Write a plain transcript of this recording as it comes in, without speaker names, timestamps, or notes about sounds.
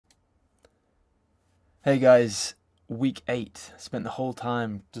Hey guys, week 8. Spent the whole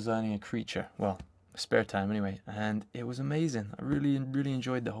time designing a creature. Well, spare time anyway, and it was amazing. I really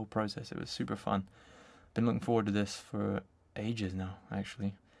enjoyed the whole process. It was super fun. Been looking forward to this for ages now,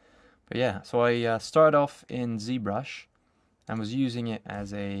 actually. But yeah, so I started off in ZBrush and was using it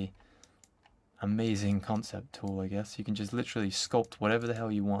as a amazing concept tool, I guess. You can just literally sculpt whatever the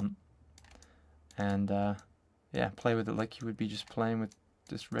hell you want and yeah, play with it like you would be just playing with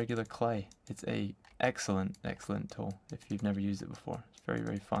just regular clay. It's a excellent tool if you've never used it before. It's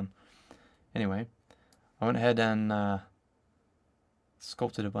very fun. Anyway, I went ahead and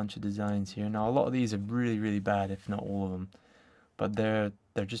sculpted a bunch of designs here. Now a lot of these are really bad, if not all of them, but they're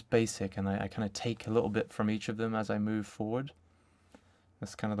just basic, and I kind of take a little bit from each of them as I move forward.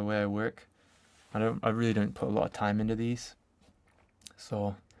 That's kind of the way I work. I really don't put a lot of time into these.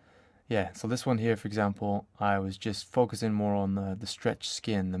 So yeah, so this one here, for example, I was just focusing more on the stretched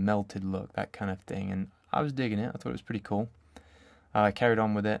skin, the melted look, that kind of thing, and I was digging it. I thought it was pretty cool. I carried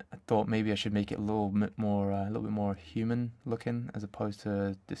on with it. I thought maybe I should make it a little bit more human looking, as opposed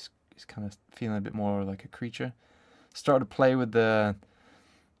to this kind of feeling a bit more like a creature. Started to play with the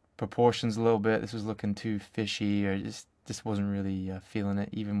proportions a little bit. This was looking too fishy, or just wasn't really feeling it.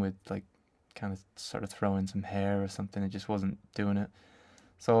 Even with like kind of sort of throwing some hair or something, it just wasn't doing it.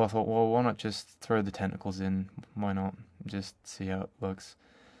 So I thought, well, why not just throw the tentacles in? Why not? Just see how it looks.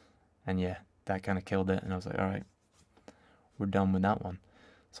 And yeah, that kind of killed it. And I was like, alright, we're done with that one.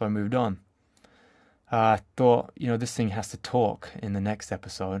 So I moved on. I thought, this thing has to talk in the next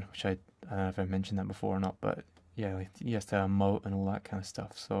episode, which I don't know if I mentioned that before or not, but yeah, like, he has to emote and all that kind of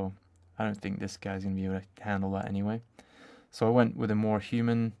stuff. So I don't think this guy's going to be able to handle that anyway. So I went with a more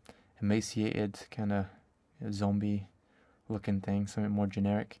human, emaciated, kind of zombie looking thing, something more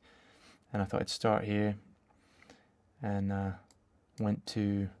generic. And I thought I'd start here and went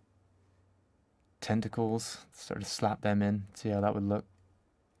to tentacles, started to slap them in, see how that would look.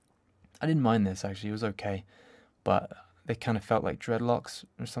 I didn't mind this, actually. It was okay, but they kind of felt like dreadlocks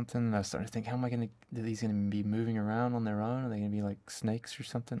or something, and I was starting to think, how am I going to, are these going to be moving around on their own? Are they going to be like snakes or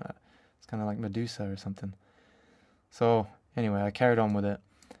something? It's kind of like Medusa or something. So anyway, I carried on with it,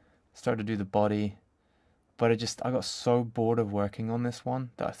 started to do the body, but I got so bored of working on this one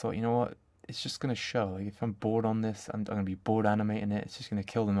that I thought, you know what, it's just going to show. Like, if I'm bored on this, I'm going to be bored animating it. It's just going to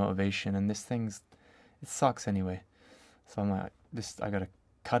kill the motivation, and this it sucks anyway. So I'm like, I got to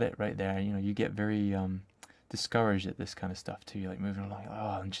cut it right there. You get very discouraged at this kind of stuff too. You're like moving along,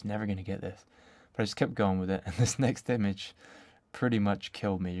 oh, I'm just never going to get this. But I just kept going with it, and this next image pretty much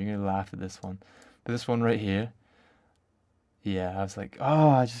killed me. You're going to laugh at this one. But this one right here, yeah, I was like, oh,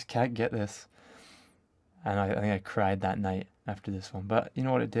 I just can't get this. And I think I cried that night after this one. But you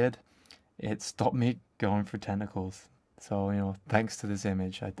know what it did? It stopped me going for tentacles. So, thanks to this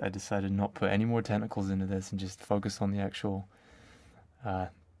image, I decided not to put any more tentacles into this and just focus on the actual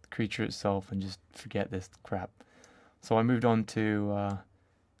creature itself and just forget this crap. So I moved on to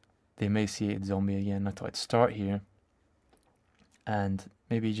the emaciated zombie again. I thought I'd start here and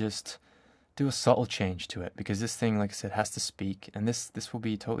maybe just do a subtle change to it, because this thing, like I said, has to speak, and this will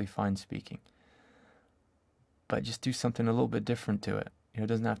be totally fine speaking. But just do something a little bit different to it. It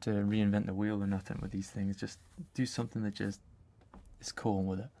doesn't have to reinvent the wheel or nothing with these things. Just do something that just is cool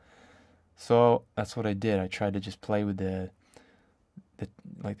with it. So that's what I did. I tried to just play with the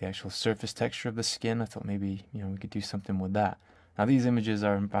actual surface texture of the skin. I thought maybe we could do something with that. Now these images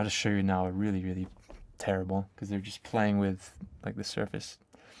I'm about to show you now are really terrible, because they're just playing with like the surface.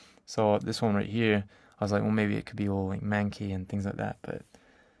 So this one right here, I was like, well, maybe it could be all like manky and things like that. But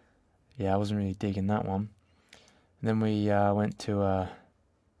yeah, I wasn't really digging that one. And then we went to a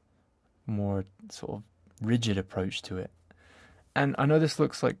more sort of rigid approach to it. And I know this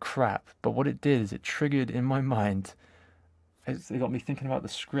looks like crap, but what it did is it triggered in my mind, it got me thinking about the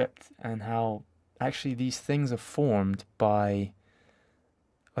script and how actually these things are formed by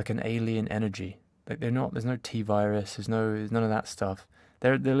like an alien energy. Like there's no T-virus, there's none of that stuff.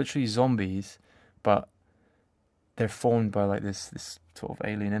 They're literally zombies, but they're formed by like this sort of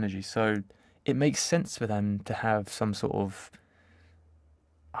alien energy. So it makes sense for them to have some sort of,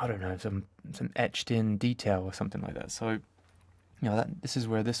 I don't know, some etched in detail or something like that. So, this is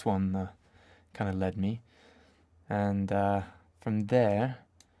where this one kind of led me. And from there,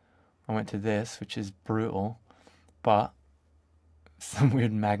 I went to this, which is brutal, but some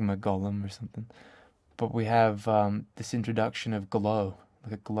weird magma golem or something. But we have this introduction of glow,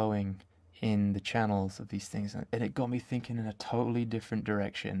 like a glowing in the channels of these things. And it got me thinking in a totally different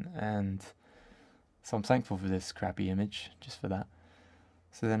direction. And so I'm thankful for this crappy image, just for that.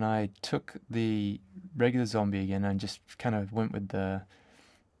 So then I took the regular zombie again and just kind of went with the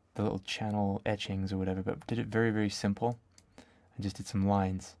the little channel etchings or whatever, but did it very, very simple. I just did some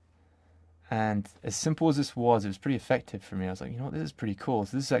lines. And as simple as this was, it was pretty effective for me. I was like, you know what, this is pretty cool.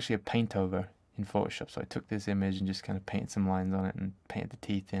 So this is actually a paint over in Photoshop. So I took this image and just kind of painted some lines on it and painted the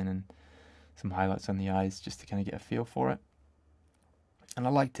teeth in and some highlights on the eyes just to kind of get a feel for it. And I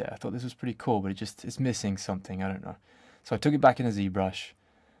liked it. I thought this was pretty cool, but it's missing something. I don't know. So I took it back in a ZBrush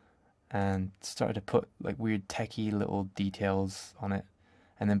and started to put like weird techie little details on it.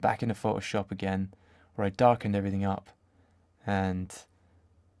 And then back into Photoshop again, where I darkened everything up and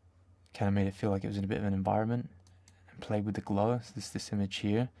kind of made it feel like it was in a bit of an environment and played with the glow. So this image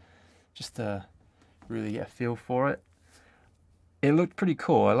here, just to really get a feel for it. It looked pretty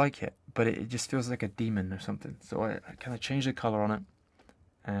cool, I like it, but it just feels like a demon or something. So I kind of changed the color on it,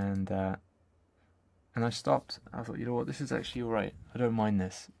 and I stopped. I thought, you know what, this is actually alright. I don't mind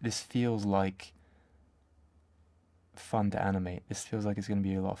this. This feels like fun to animate. This feels like it's going to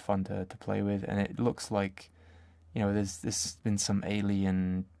be a lot of fun to play with, and it looks like, you know, there's been some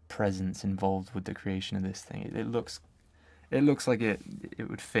alien presence involved with the creation of this thing. It looks like it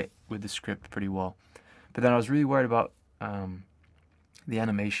would fit with the script pretty well. But then I was really worried about the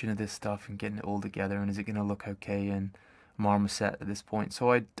animation of this stuff and getting it all together, and is it going to look okay in Marmoset at this point.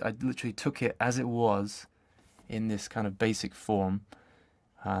 So I literally took it as it was in this kind of basic form,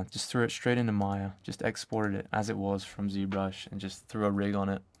 just threw it straight into Maya, just exported it as it was from ZBrush and just threw a rig on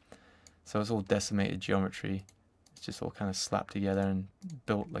it. So it's all decimated geometry. It's just all kind of slapped together and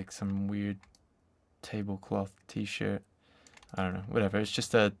built like some weird tablecloth t-shirt. I don't know, whatever. It's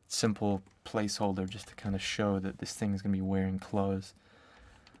just a simple placeholder just to kind of show that this thing is going to be wearing clothes.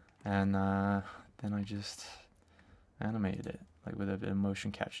 And then I just animated it, like with a bit of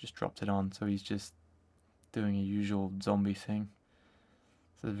motion capture, just dropped it on. So he's just doing a usual zombie thing.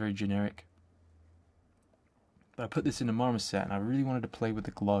 So it's very generic. But I put this into Marmoset and I really wanted to play with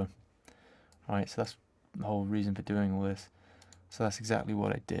the glow. Alright, so that's the whole reason for doing all this. So that's exactly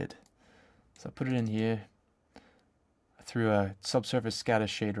what I did. So I put it in here. I threw a subsurface scatter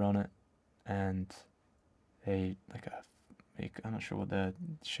shader on it and I'm not sure what the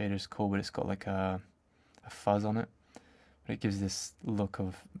shader is called, but it's got like a fuzz on it. But it gives this look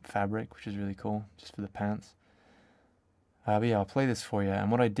of fabric, which is really cool, just for the pants. But yeah, I'll play this for you.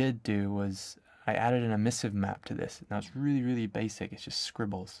 And what I did do was I added an emissive map to this. Now it's really, really basic. It's just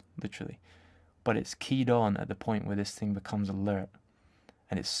scribbles, literally. But it's keyed on at the point where this thing becomes alert.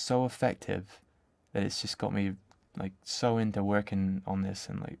 And it's so effective that it's just got me like so into working on this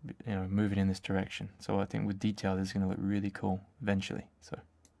and like, you know, moving in this direction. So I think with detail this is going to look really cool eventually. So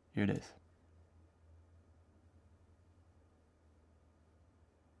here it is.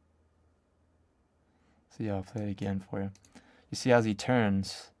 So yeah, I'll play it again for you. You see as he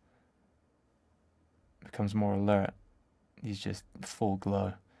turns, becomes more alert. He's just full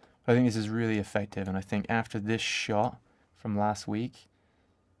glow. I think this is really effective, and I think after this shot from last week,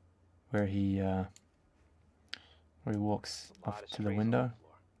 where he walks off to the window,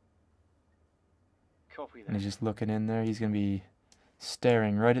 and he's just looking in there, he's going to be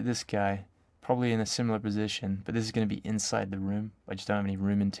staring right at this guy, probably in a similar position, but this is going to be inside the room. I just don't have any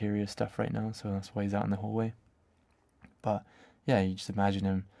room interior stuff right now, so that's why he's out in the hallway. But yeah, you just imagine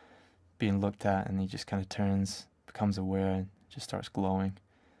him being looked at, and he just kind of turns, becomes aware, and just starts glowing.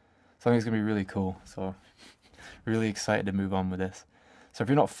 So I think it's going to be really cool. So really excited to move on with this. So if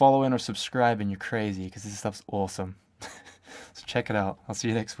you're not following or subscribing, you're crazy, because this stuff's awesome. So check it out. I'll see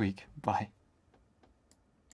you next week. Bye.